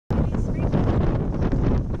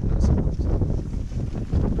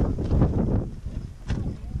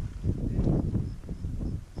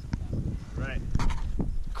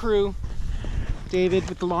crew. David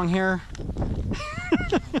with the long hair.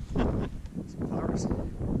 Some flowers.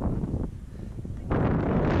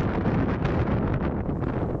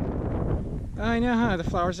 I know, huh? The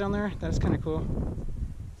flowers down there? That is kind of cool.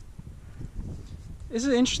 This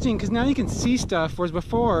is interesting because now you can see stuff, whereas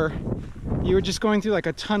before you were just going through like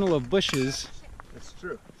a tunnel of bushes. That's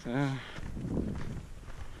true. So, It's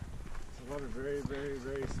a lot of very, very,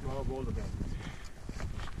 very small boulder beds.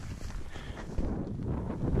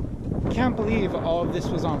 can't believe all of this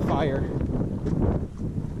was on fire.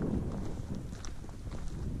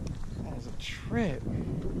 That is a trip.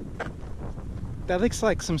 That looks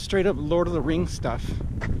like some straight up Lord of the Rings stuff,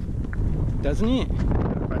 doesn't it?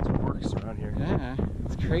 Gotta find some orcs around here. Yeah,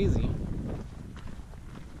 it's crazy.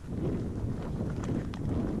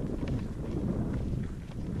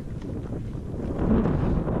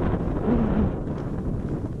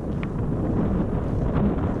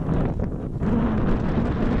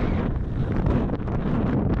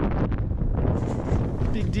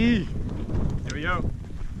 Big D. Here we go.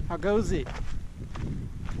 How goes it?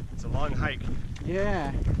 It's a long hike.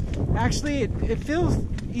 Yeah. Actually, it feels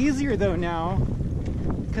easier though now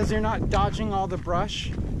because they're not dodging all the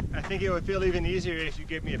brush. I think it would feel even easier if you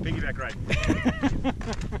gave me a piggyback ride.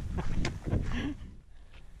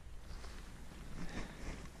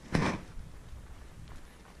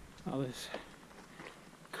 All this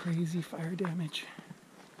crazy fire damage.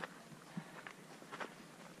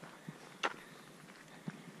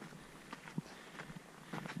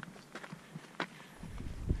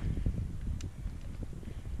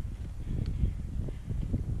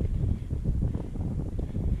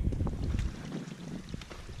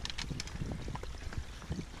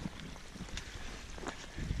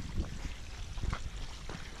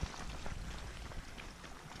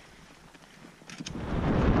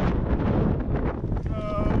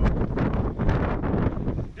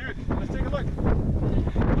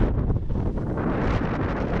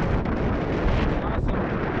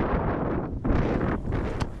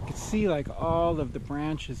 See, like all of the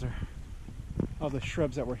branches are, all the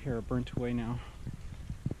shrubs that were here are burnt away now.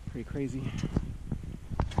 Pretty crazy.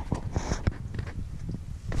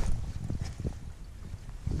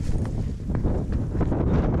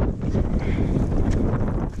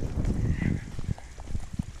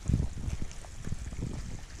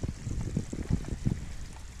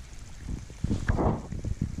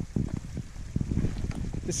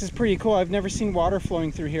 This is pretty cool. I've never seen water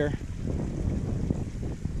flowing through here.